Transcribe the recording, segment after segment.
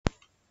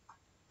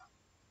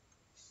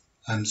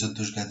I am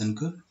Santosh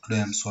Gaidhankar. Today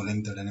I am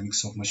solving the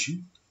dynamics of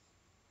machine.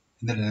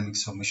 In the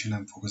dynamics of machine, I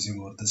am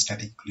focusing over the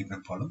static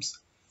equilibrium problems.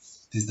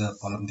 This is the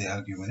problem they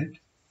have given it.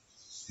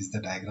 This is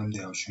the diagram they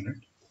have shown it.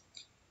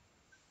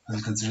 I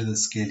will consider the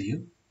scale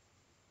here.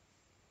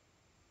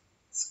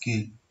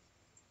 Scale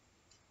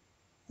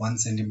 1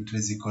 centimeter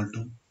is equal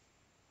to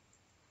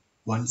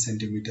 1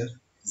 centimeter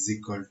is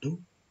equal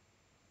to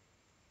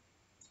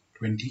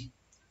 20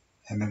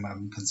 mm. I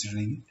am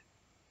considering it.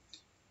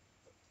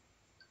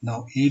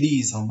 Now AD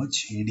is how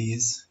much? AD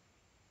is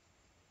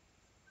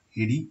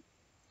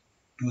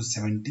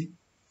 270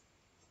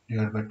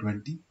 divided by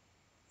 20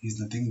 is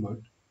nothing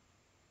but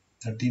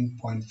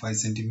 13.5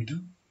 centimeter.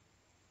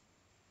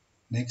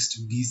 Next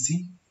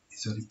AB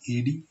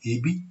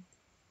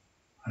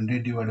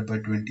 100 divided by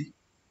 20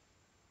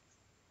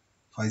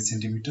 5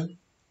 centimeter.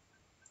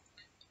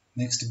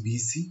 Next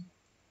BC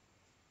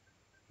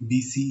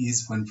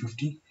is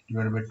 150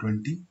 divided by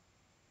 20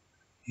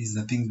 is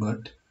nothing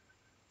but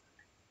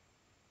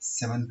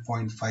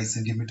 7.5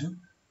 centimeter.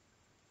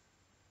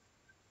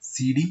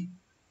 CD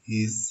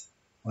is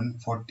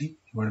 140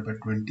 divided by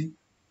 20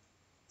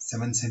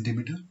 7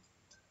 centimeter.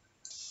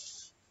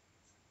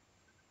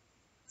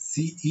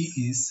 CE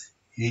is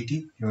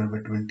 80 divided by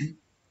 20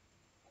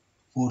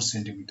 4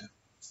 centimeter.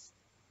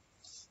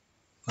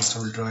 First I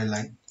will draw a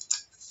line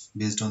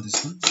based on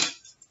this one.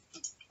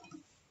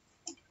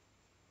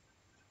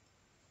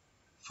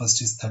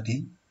 First is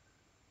 13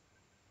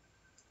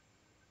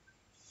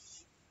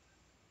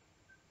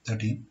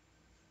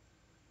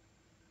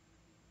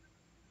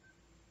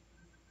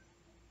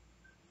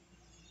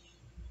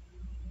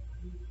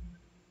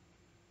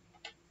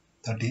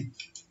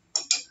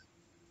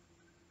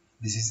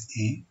 this is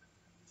A,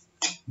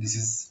 this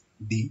is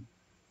D,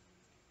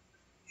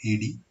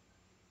 AD.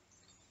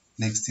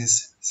 Next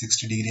is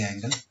 60-degree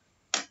angle,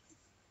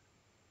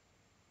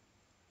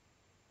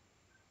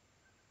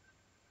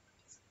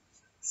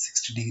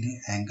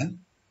 60-degree angle.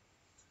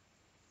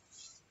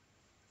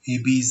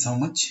 AB is how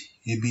much?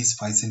 AB is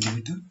 5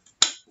 centimeter.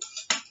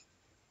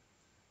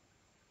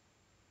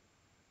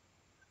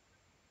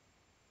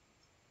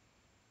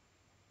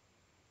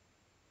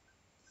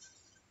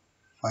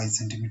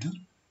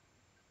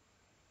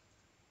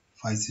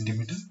 Five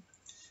centimeter.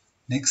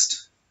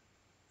 Next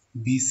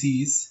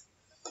BC is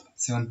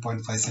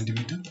 7.5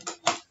 centimeter.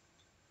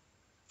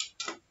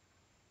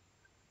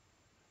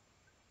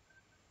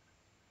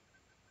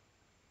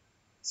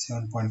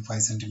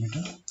 7.5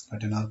 centimeter.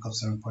 Cut an arc of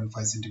 7.5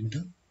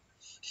 centimeter.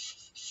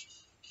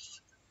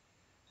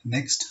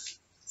 Next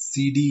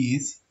CD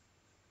is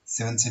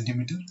 7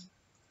 centimeter.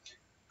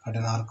 Cut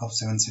an arc of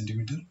 7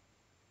 centimeter.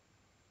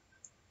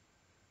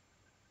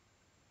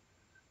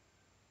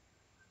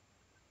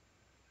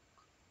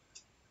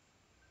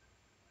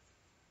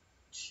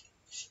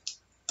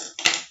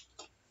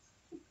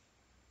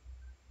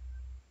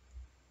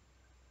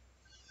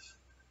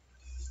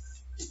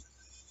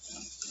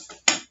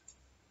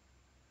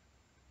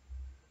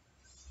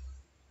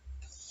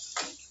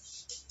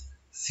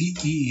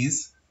 CE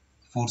is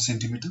 4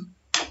 centimeter.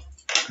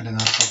 Cut an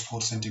arc of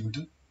 4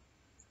 centimeter.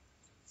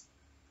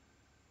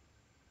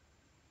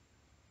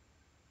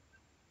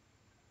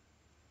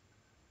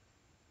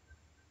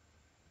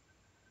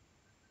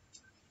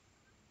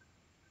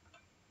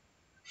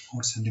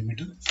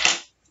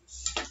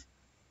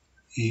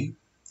 A,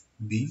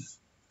 B,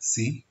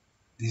 C.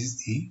 This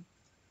is E.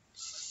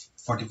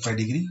 45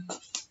 degree.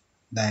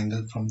 The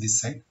angle from this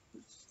side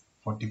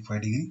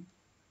 45 degree.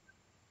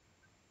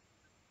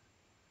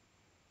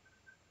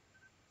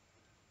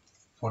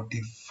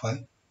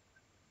 45.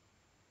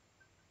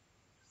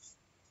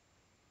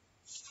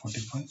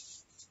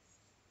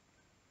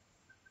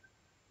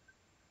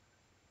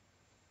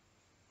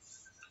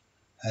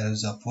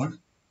 Arrows upward.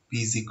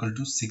 P is equal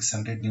to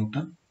 600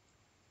 Newton.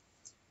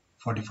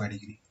 45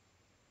 degree.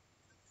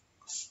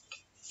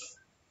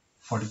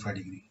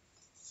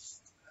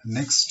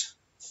 Next,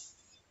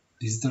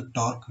 this is the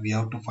torque we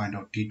have to find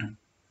out, T2.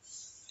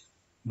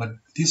 But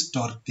this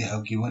torque they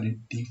have given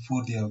it,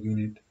 T4 they have given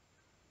it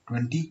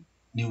 20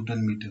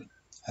 Newton meter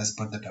as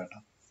per the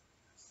data.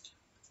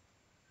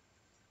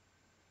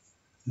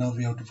 Now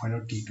we have to find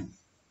out T2.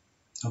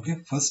 Okay,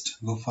 first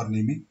go for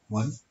naming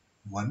 1,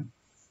 1,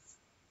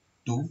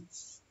 2,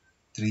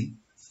 3,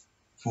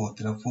 4.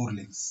 There are 4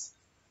 links.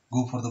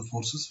 Go for the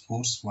forces.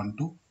 Force 1,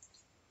 2,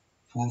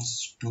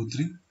 force 2,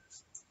 3,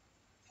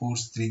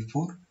 force 3,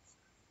 4,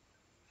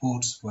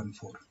 force 1,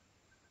 4.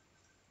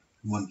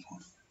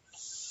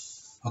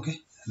 Okay,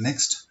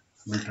 next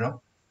we'll draw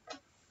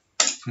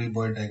free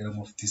body diagram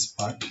of this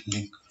part,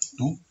 link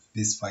to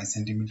this 5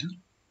 centimeter.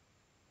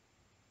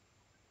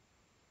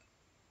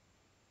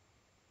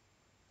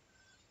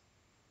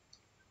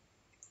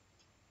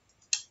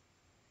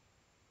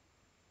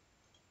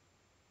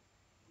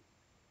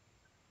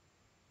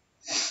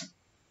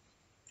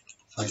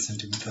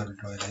 I will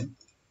draw a line.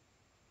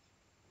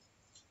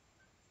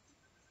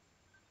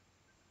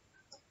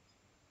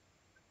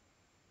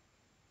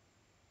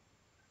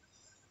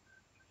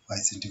 Five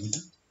centimeter.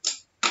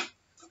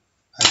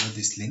 I know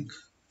this link.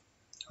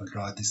 I'll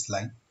draw this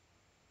line.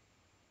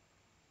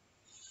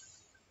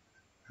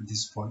 at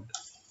this point.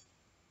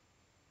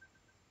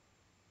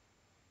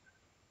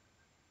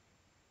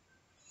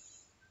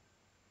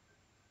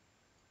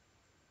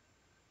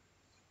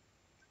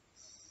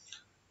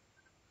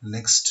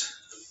 Next,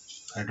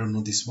 I don't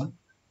know this one.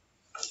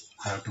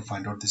 I have to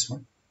find out this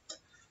one.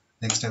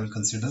 Next, I will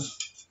consider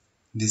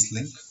this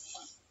link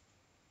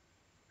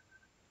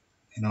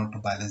in order to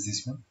balance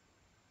this one.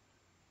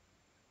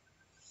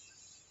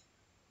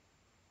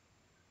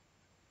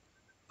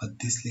 But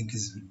this link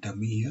is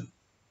dummy here.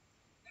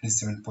 It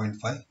is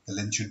 7.5. The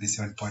length should be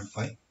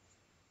 7.5.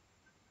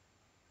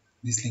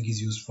 This link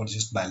is used for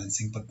just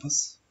balancing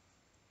purpose.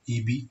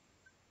 EB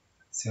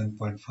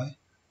 7.5.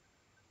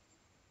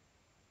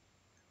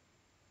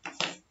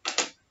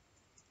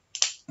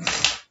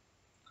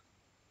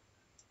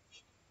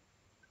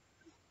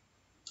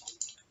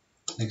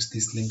 Next,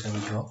 this link I will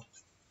draw.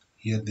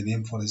 Here the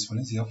name for this one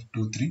is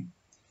F23.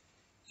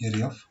 Here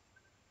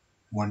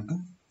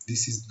F12.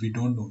 This is, we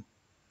don't know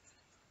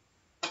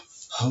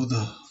how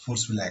the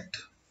force will act.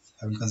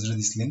 I will consider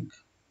this link.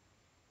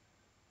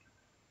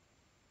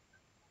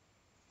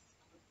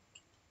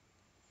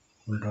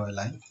 We'll draw a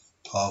line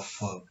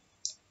of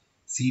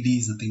CD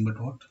is nothing but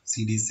what?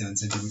 CD is 7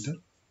 centimeter.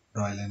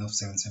 Draw a line of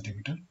 7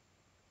 centimeter.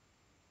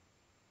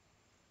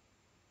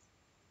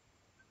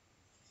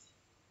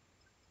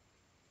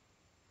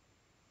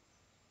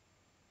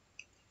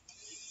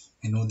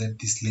 We know that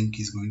this link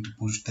is going to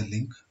push the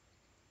link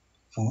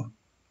 4.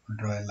 We'll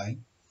draw a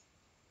line.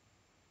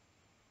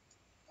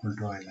 We'll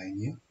draw a line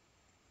here.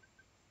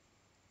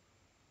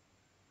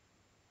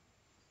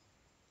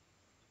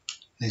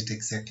 Next,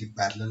 exactly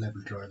parallel, I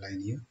will draw a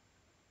line here.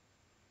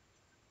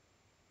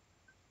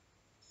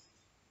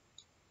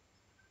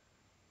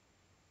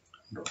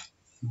 Draw.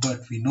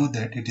 But we know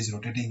that it is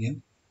rotating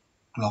in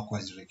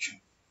clockwise direction.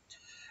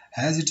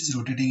 As it is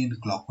rotating in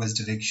clockwise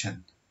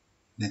direction,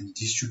 then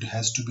this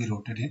has to be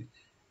rotated in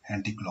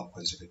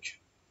anti-clockwise direction.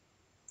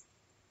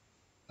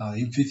 Now,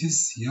 if it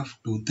is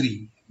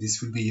F23,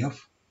 this will be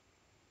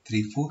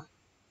F34.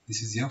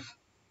 This is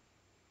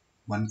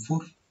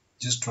F14.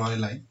 Just draw a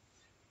line.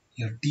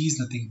 Here T is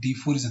nothing,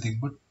 T4 is nothing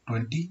but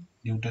 20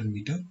 Newton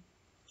meter.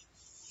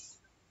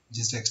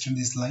 Just extend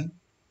this line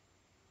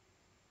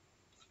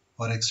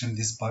or extend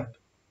this part.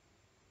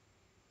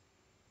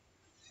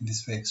 In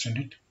this way, extend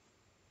it.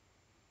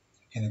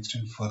 You can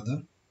extend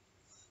further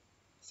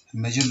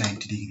and measure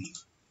 90 degree.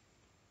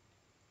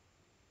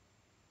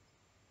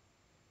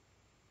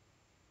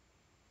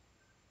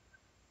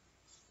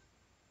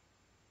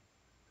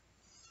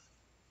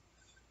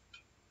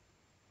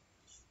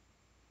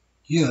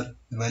 Here,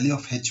 the value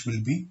of H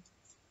will be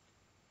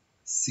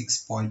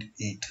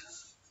 6.8.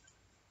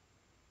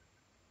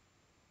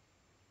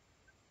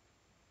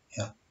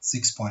 Yeah,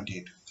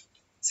 6.8.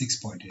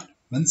 6.8.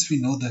 Once we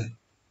know the,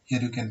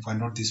 here you can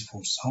find out this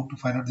force. How to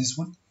find out this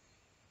one?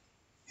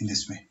 In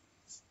this way.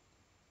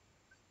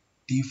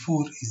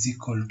 T4 is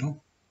equal to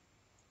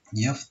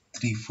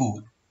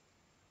F34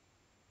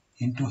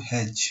 into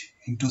H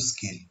into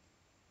scale.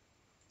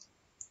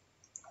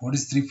 What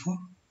is 34?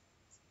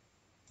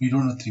 We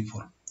don't know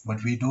 34,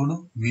 but we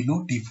know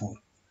T4.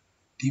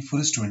 T4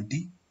 is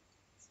 20.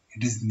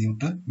 It is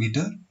Newton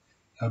meter.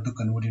 You have to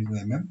convert into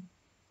mm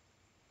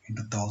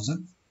into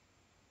 1000.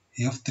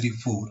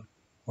 F34.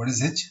 What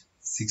is H?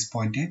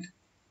 6.8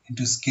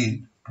 into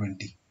scale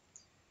 20.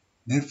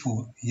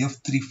 Therefore,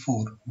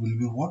 F34 will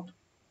be what?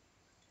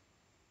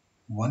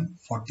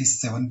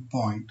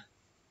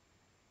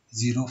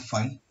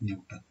 147.05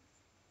 Newton.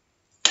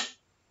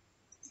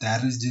 The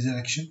arrow is this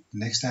direction.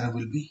 Next arrow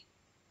will be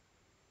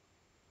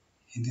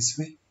in this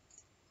way.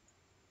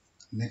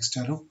 Next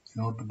arrow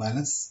in order to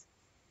balance.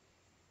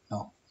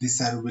 Now this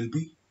arrow will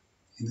be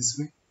in this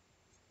way.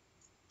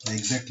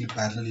 Exactly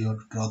parallel, you have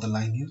to draw the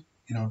line here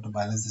in order to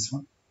balance this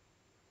one.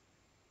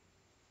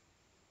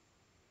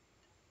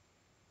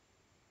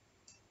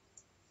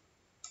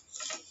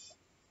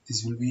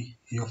 This will be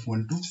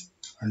F12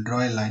 and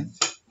draw a line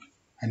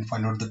and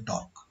find out the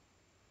torque.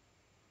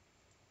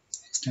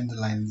 Extend the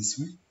line this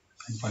way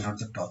and find out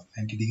the torque.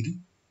 90 degree.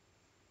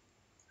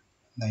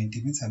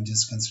 90 means I am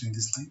just considering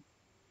this line.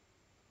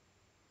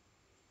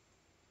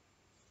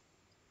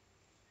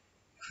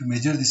 If you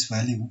measure this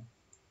value,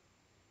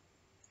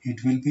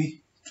 it will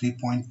be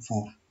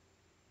 3.4,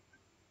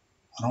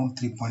 around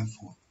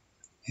 3.4.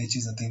 H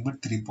is nothing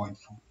but 3.4.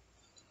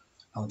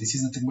 Now this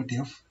is nothing but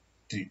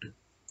F32.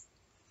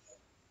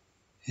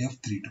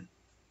 F32.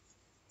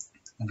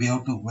 We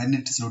have to, when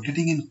it is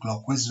rotating in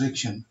clockwise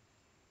direction,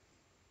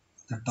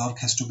 the torque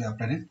has to be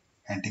applied in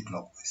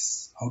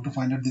anti-clockwise. How to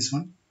find out this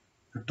one?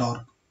 The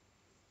torque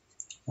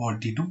for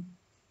T2.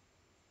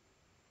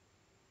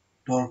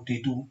 Torque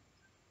T2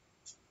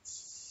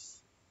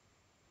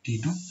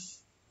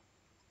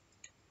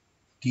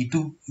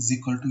 is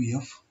equal to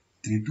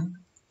F32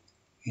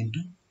 into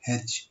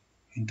H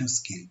into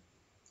scale.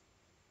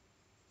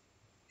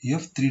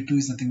 F32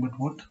 is nothing but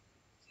what?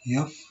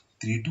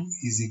 F32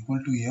 is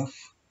equal to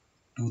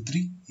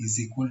F23 is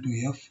equal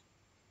to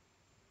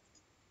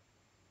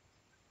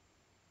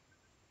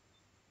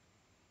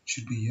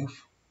should be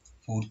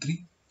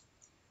F43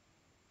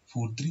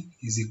 43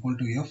 is equal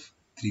to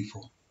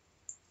F34.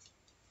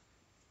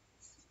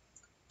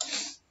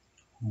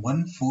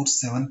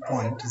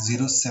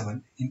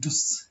 147.07 into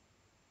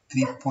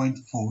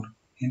 3.4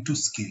 into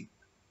scale.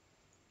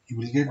 You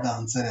will get the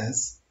answer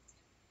as,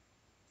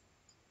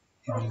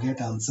 you will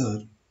get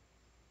answer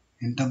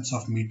in terms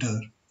of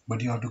meter,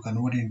 but you have to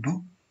convert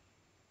into,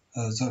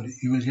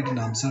 you will get an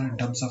answer in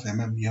terms of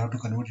mm, you have to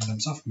convert in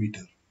terms of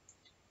meter.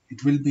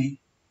 It will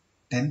be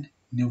 10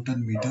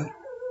 Newton meter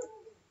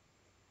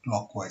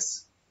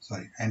clockwise,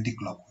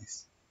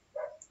 anti-clockwise.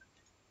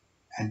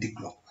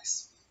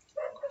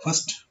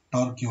 First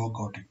torque you have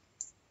got it.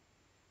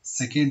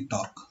 Second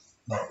torque,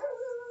 now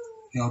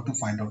you have to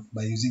find out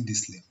by using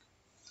this link.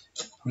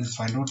 We will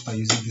find out by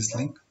using this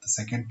link the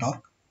second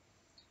torque,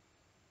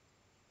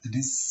 that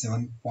is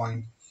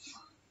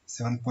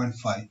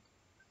 7.5.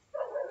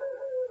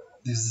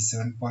 This is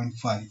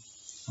 7.5.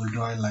 We'll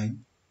draw a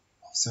line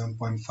of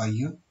 7.5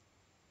 here.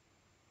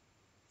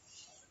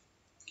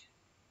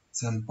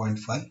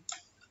 7.5.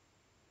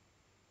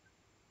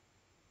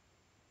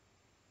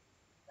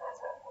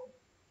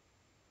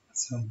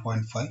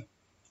 7.5.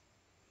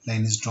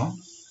 Line is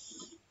drawn.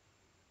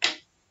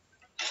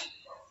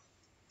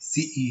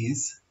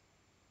 CE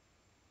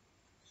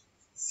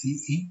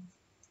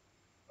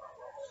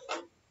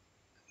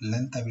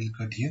length I will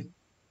cut here.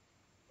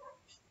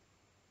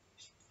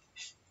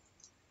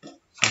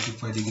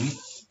 45 degree.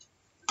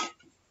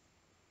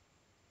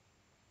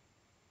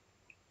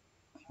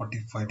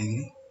 45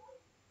 degree.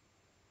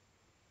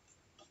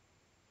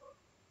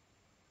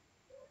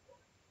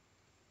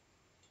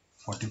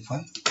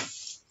 45.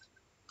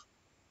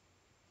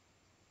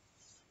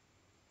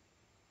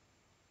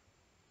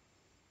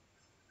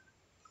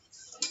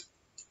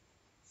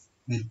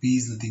 Where P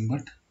is nothing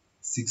but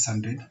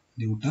 600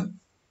 Newton.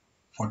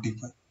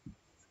 45.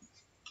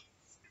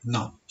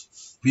 Now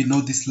we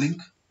know this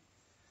link.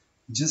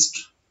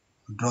 Just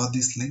draw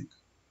this link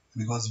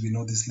because we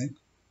know this link.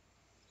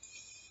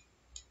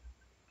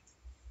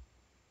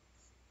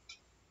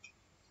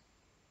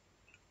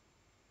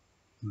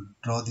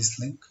 Draw this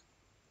link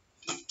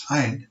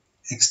and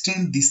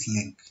extend this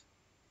link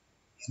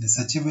in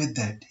such a way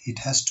that it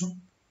has to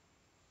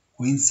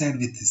coincide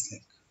with this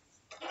link.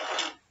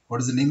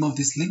 What is the name of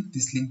this link?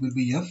 This link will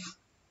be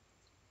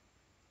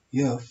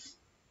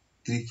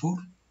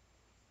F34.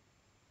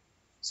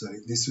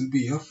 This will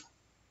be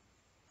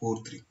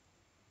F43.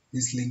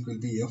 This link will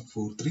be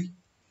F43.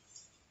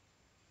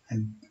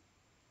 And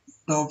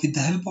now with the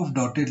help of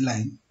dotted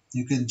line,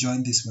 you can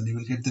join this one. You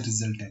will get the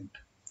resultant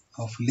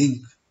of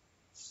link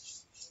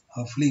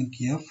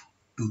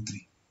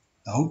F23.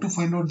 How to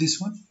find out this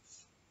one?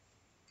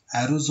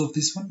 Arrows of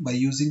this one by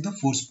using the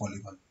force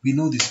polygon. We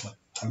know this one.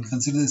 I will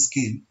consider the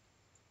scale.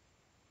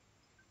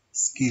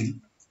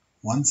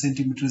 1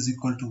 centimeter is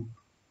equal to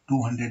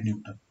 200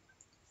 Newton.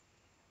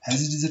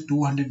 As it is a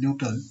 200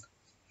 Newton,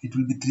 it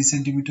will be 3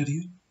 centimeter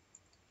here.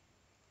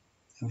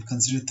 I will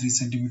consider 3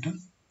 centimeter.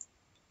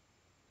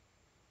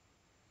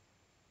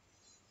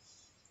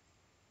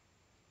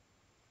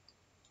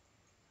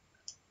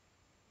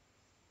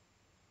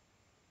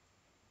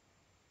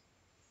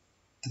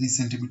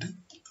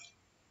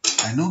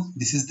 I know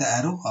this is the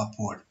arrow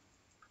upward.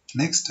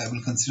 Next, I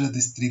will consider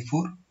this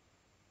 3-4,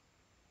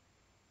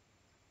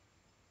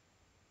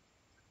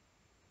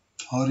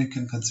 or you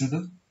can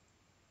consider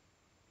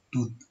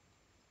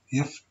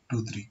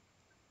F23.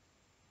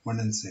 One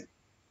and same.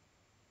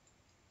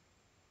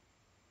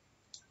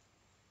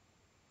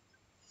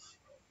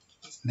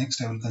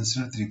 Next, I will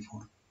consider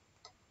 3-4,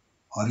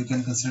 or you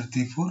can consider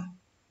 3-4.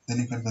 Then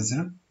you can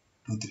consider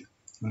 2-3. You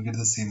will get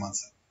the same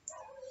answer.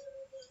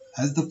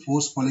 As the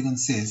force polygon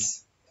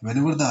says,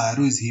 whenever the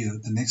arrow is here,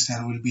 the next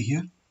arrow will be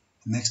here,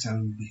 the next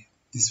arrow will be here.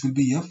 This will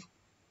be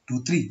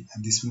F23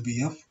 and this will be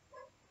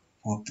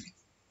F43.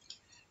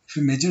 If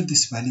you measure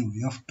this value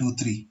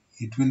F23,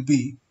 it will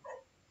be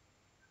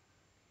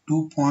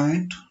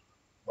 2.2.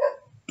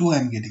 I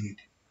am getting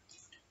it.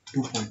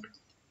 2.2.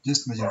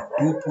 Just measure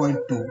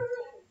 2.2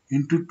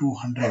 into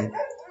 200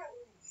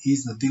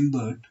 is nothing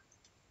but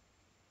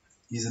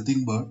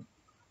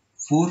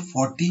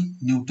 440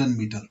 Newton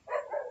meter.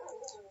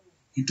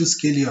 Into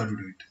scale you have to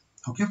do it.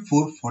 Okay,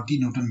 440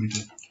 Newton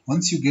meter.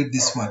 Once you get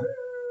this one,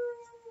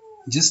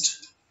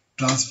 just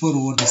transfer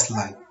over this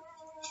line.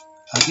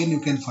 Again you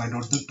can find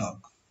out the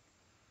torque.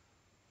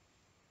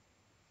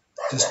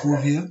 Just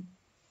move here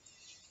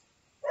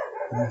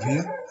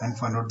and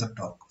find out the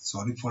torque.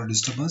 Sorry for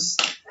disturbance.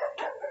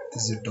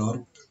 This is a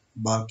torque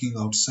barking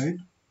outside.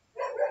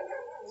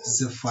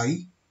 This is a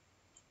phi.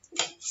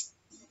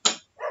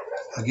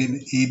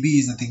 Again AB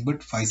is nothing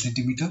but 5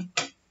 centimeter.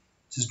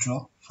 Just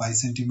draw 5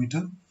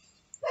 centimeter.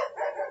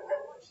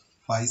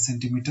 5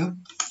 centimeter.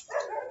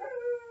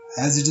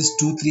 As it is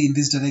 2, 3 in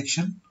this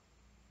direction,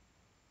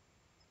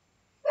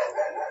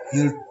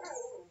 here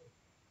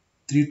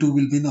 3, 2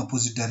 will be in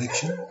opposite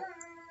direction.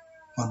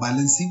 For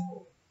balancing,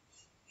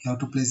 you have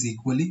to place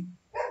equally.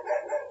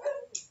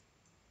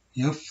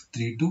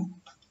 F3, 2.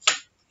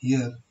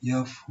 Here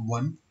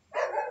F1,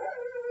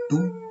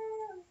 2.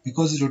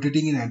 Because it's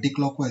rotating in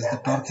anti-clockwise, the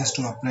torque has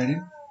to apply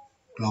in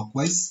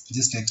clockwise.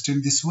 Just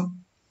extend this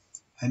one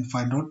and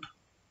find out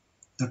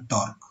the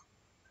torque.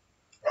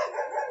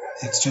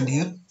 Extend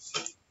here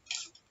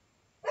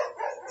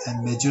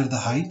and measure the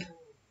height.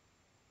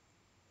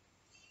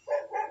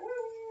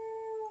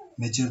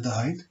 Measure the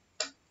height.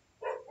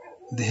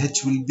 The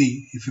h will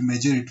be, if you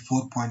measure it,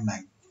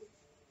 4.9.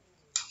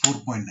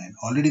 4.9.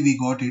 Already we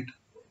got it.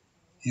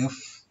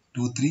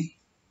 F23.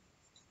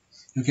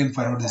 You can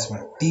find out this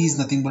one. T is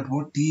nothing but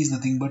what? T is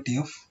nothing but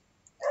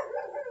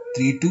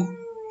F32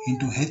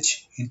 into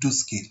h into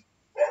scale.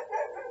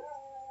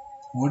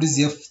 What is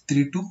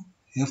F32?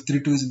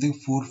 F32 is nothing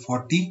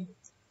 440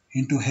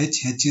 into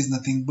h. H is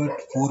nothing but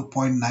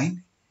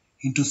 4.9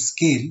 into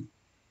scale.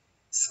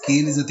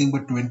 Scale is nothing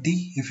but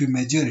 20. If you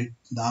measure it,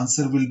 the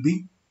answer will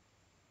be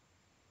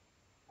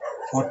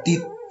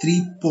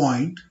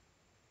 43.12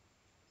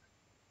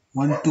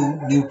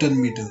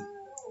 Newton meter.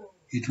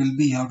 It will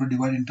be, you have to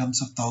divide in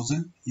terms of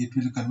 1000. It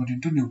will convert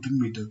into Newton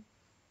meter.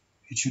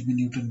 It should be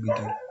Newton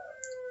meter.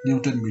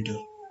 Newton meter.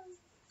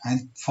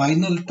 And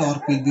final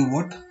torque will be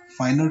what?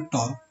 Final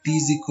torque T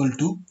is equal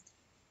to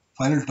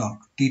final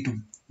torque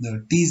T2.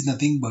 The T is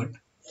nothing but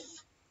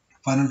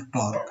final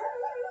torque.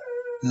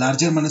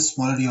 Larger minus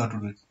smaller you have to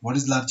do it. What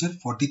is larger?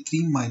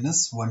 43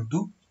 minus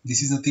 12.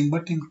 This is nothing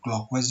but in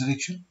clockwise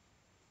direction.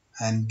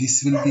 And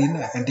this will be in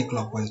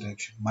anti-clockwise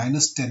direction.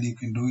 Minus 10 you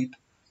can do it.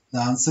 The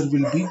answer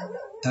will be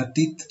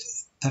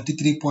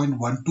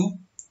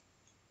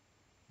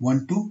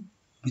 33.12.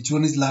 Which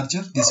one is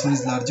larger? This one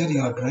is larger.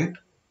 You have to write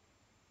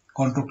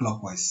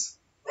counterclockwise.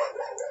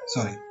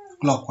 Sorry,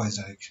 clockwise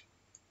direction.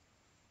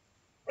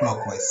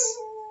 Clockwise.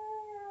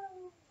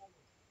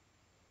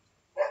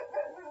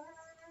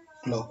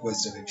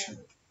 Clockwise direction.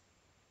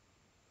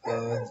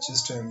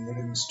 Just I'm going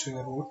to mistake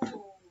about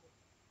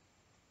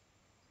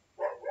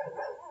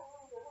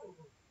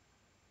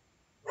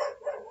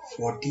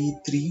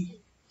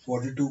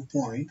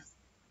 42.20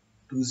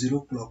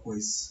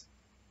 clockwise.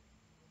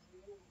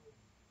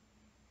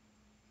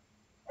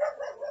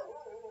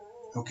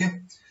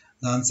 Okay,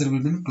 the answer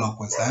will be in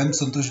clockwise. I am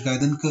Santosh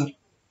Gaidankar.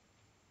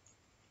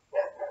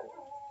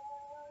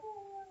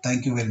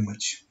 Thank you very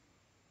much.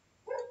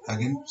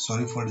 Again,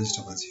 sorry for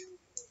disturbance.